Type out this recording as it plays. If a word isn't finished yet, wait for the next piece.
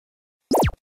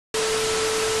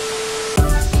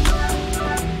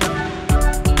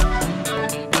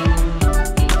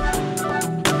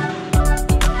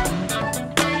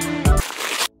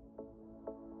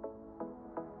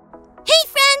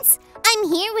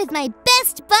with my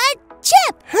best bud,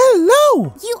 Chip.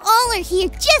 Hello. You all are here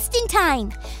just in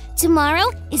time. Tomorrow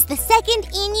is the second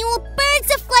annual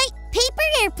Birds of Flight Paper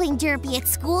Airplane Derby at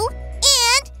school,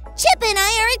 and Chip and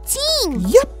I are a team.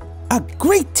 Yep, a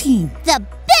great team. The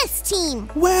best team.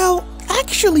 Well,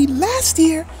 actually, last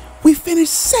year, we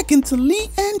finished second to Lee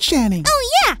and Channing. Oh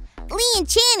yeah, Lee and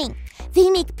Channing.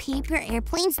 They make paper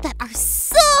airplanes that are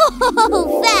so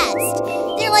fast.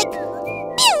 They're like,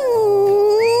 pew,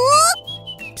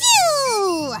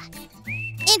 pew.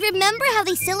 And remember how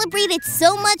they celebrated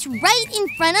so much right in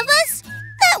front of us?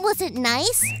 That wasn't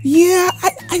nice. Yeah,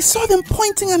 I saw them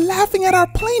pointing and laughing at our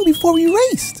plane before we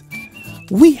raced.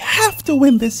 We have to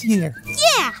win this year.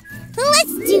 Yeah,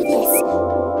 let's do this.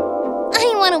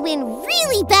 I want to win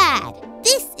really bad.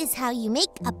 This is how you make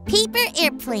a paper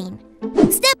airplane.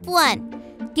 Step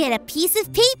 1, get a piece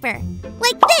of paper,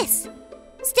 like this.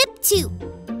 Step 2,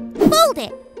 fold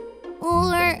it.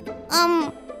 Or,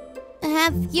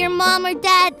 have your mom or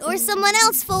dad or someone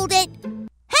else fold it.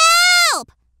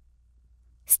 Help!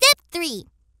 Step 3,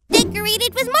 decorate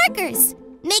it with markers.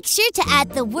 Make sure to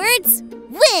add the words,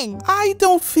 win. I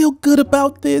don't feel good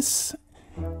about this.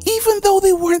 Even though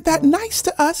they weren't that nice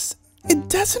to us, it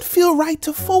doesn't feel right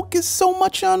to focus so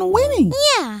much on winning.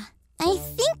 Yeah, I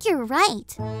think you're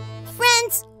right.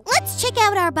 Friends, let's check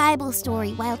out our Bible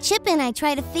story while Chip and I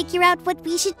try to figure out what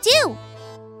we should do.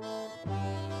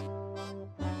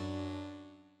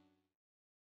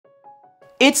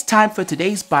 It's time for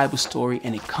today's Bible story,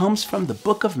 and it comes from the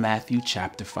book of Matthew,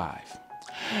 chapter 5.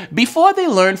 Before they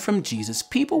learned from Jesus,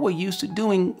 people were used to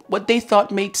doing what they thought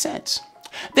made sense.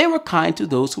 They were kind to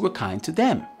those who were kind to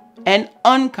them, and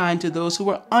unkind to those who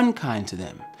were unkind to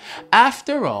them.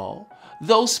 After all,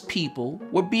 those people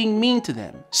were being mean to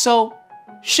them. So,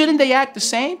 shouldn't they act the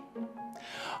same?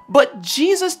 But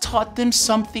Jesus taught them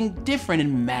something different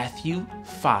in Matthew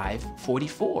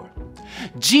 5:44.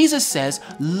 Jesus says,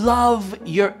 love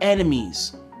your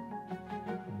enemies.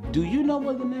 Do you know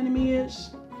what an enemy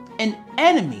is? An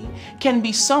enemy can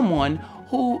be someone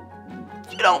who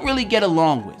you don't really get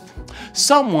along with.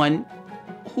 Someone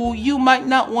who you might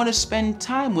not want to spend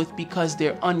time with because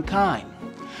they're unkind.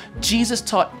 Jesus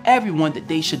taught everyone that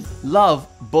they should love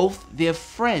both their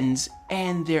friends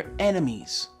and their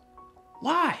enemies.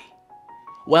 Why?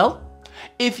 Well,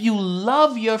 if you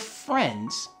love your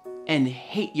friends and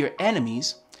hate your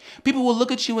enemies, people will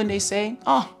look at you and they say,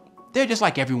 oh, they're just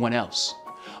like everyone else.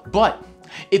 But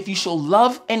if you show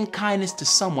love and kindness to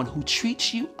someone who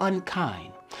treats you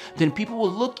unkind, then people will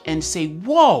look and say,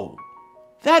 whoa,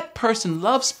 that person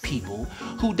loves people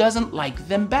who doesn't like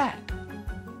them back.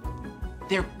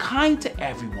 They're kind to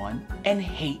everyone and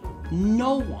hate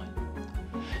no one.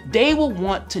 They will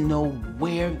want to know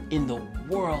where in the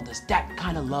world does that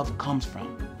kind of love comes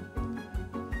from.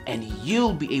 And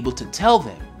you'll be able to tell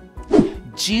them.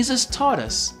 Jesus taught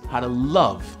us how to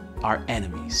love our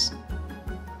enemies.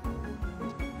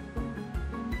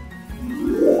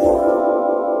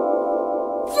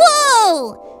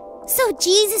 Whoa! So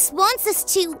Jesus wants us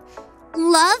to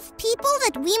love people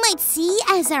that we might see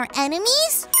as our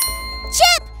enemies?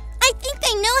 Chip, I think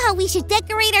I know how we should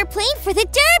decorate our plane for the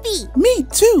derby. Me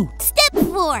too. Step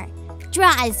 4,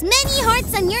 draw as many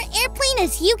hearts on your airplane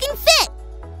as you can fit.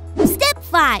 Step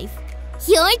 5,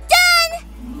 you're done.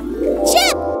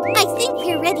 Chip, I think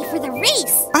we're ready for the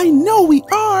race. I know we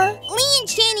are. Lee and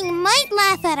Channing might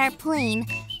laugh at our plane,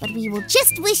 but we will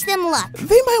just wish them luck.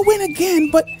 They might win again,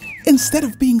 but instead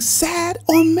of being sad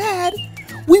or mad,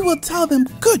 we will tell them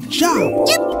good job.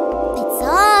 Yep, it's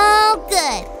all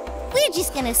good. We're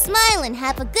just gonna smile and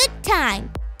have a good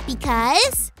time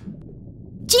because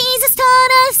Jesus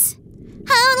taught us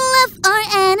how to love our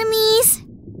enemies.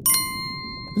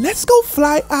 Let's go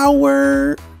fly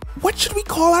our... What should we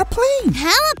call our plane?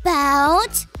 How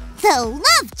about the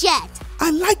Love Jet?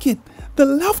 I like it. The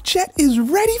Love Jet is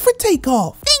ready for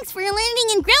takeoff. Thanks for learning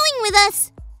and growing with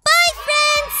us. Bye,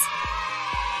 friends!